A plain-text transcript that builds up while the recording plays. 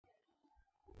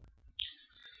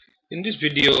In this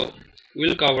video,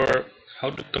 we'll cover how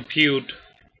to compute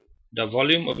the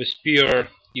volume of a sphere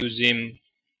using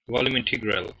volume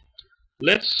integral.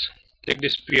 Let's take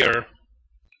this sphere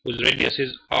whose radius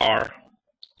is r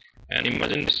and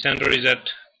imagine the center is at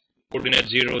coordinate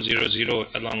 0, 0, 0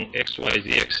 along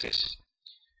xyz axis.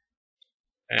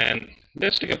 And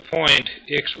let's take a point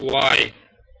xy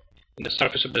in the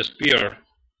surface of the sphere.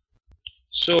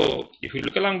 So if you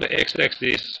look along the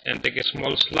x-axis and take a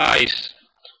small slice,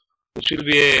 which will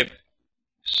be a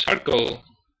circle,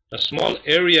 the small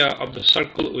area of the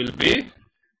circle will be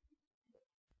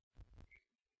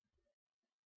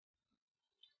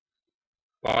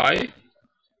pi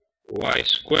y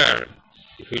square.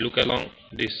 If we look along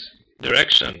this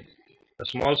direction, the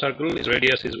small circle is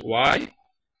radius is y,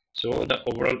 so the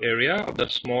overall area of the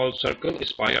small circle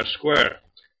is pi r square.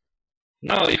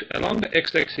 Now if along the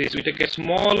x-axis we take a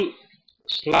small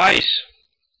slice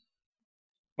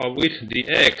of width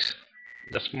dx,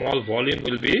 the small volume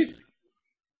will be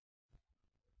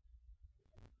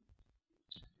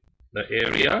the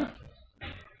area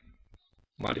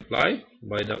multiplied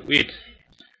by the width,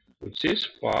 which is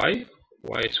pi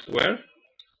y square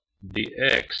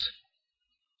dx.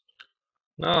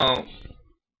 Now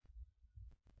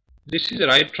this is a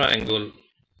right triangle,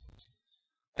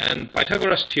 and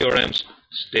Pythagoras theorem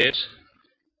states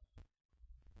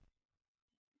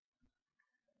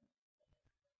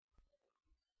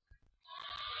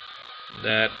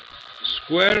that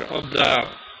square of the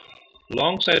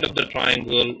long side of the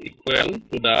triangle equal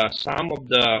to the sum of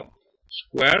the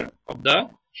square of the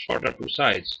shorter two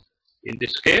sides. In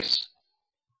this case,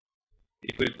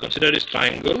 if we consider this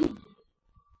triangle,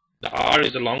 the r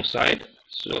is the long side,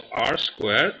 so r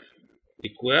square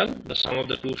equal the sum of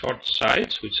the two short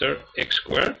sides, which are x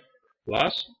square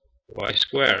plus y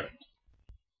square.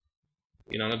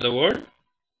 In another word,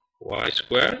 y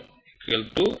square equal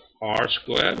to r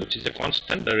square, which is a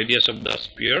constant, the radius of the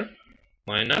sphere,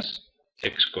 minus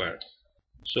x square.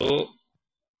 So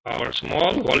our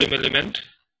small volume element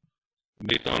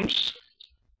becomes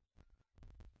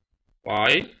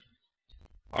pi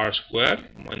r square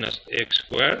minus x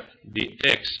square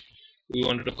dx. We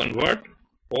wanted to convert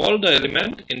all the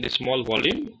element in the small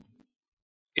volume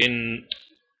in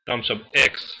terms of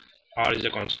x. R is a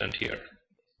constant here.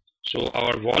 So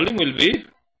our volume will be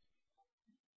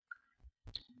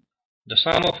the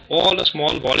sum of all the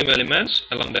small volume elements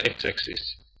along the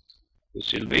x-axis,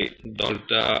 which will be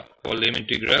delta volume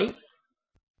integral,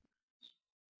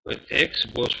 where x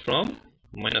goes from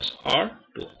minus r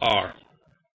to r,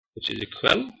 which is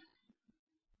equal,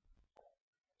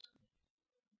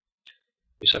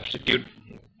 we substitute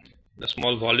the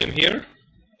small volume here,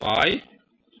 pi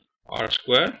r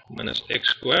square minus x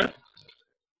square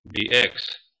dx,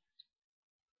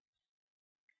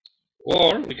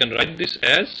 or we can write this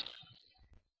as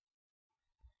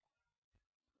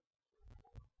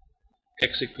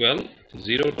x equal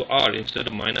 0 to r instead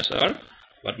of minus r,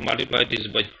 but multiply this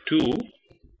by 2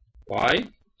 pi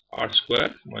r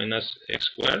square minus x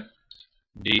square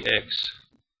dx.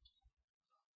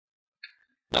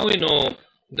 Now we know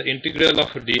the integral of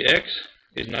dx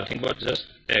is nothing but just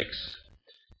x.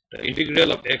 The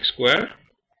integral of x square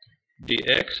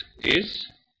dx is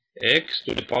x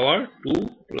to the power 2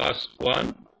 plus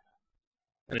 1,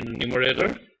 and in the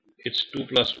numerator it's 2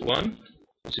 plus 1,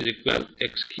 which is equal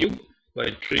x cube by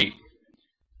 3.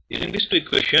 Using these two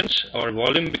equations, our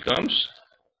volume becomes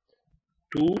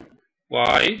 2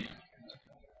 pi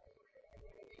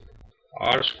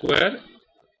r square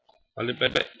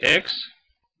multiplied by x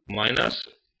minus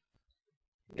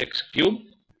x cube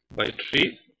by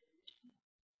 3,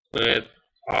 where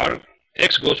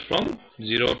x goes from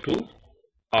 0 to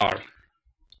r.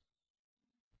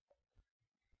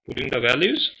 Putting the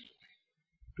values,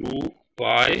 2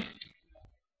 pi,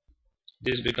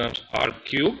 this becomes r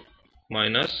cube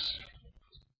minus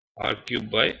r cube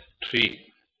by 3,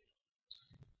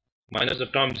 minus the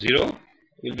term 0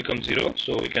 will become 0,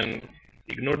 so we can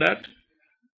ignore that.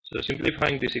 So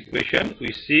simplifying this equation,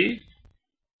 we see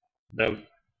the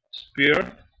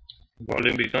sphere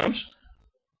volume becomes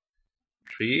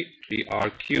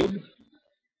 3r cube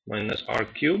minus r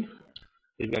cube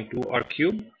will become 2r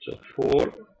cube, so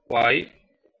 4 pi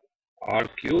r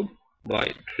cube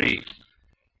by 3.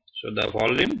 So the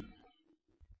volume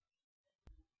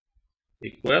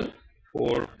equal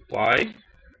 4 pi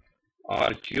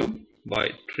r cube by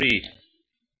 3.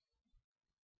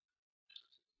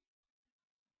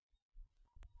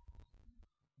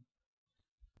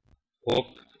 Hope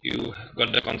you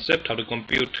got the concept how to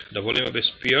compute the volume of a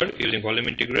sphere using volume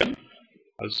integral.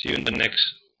 I'll see you in the next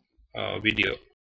video.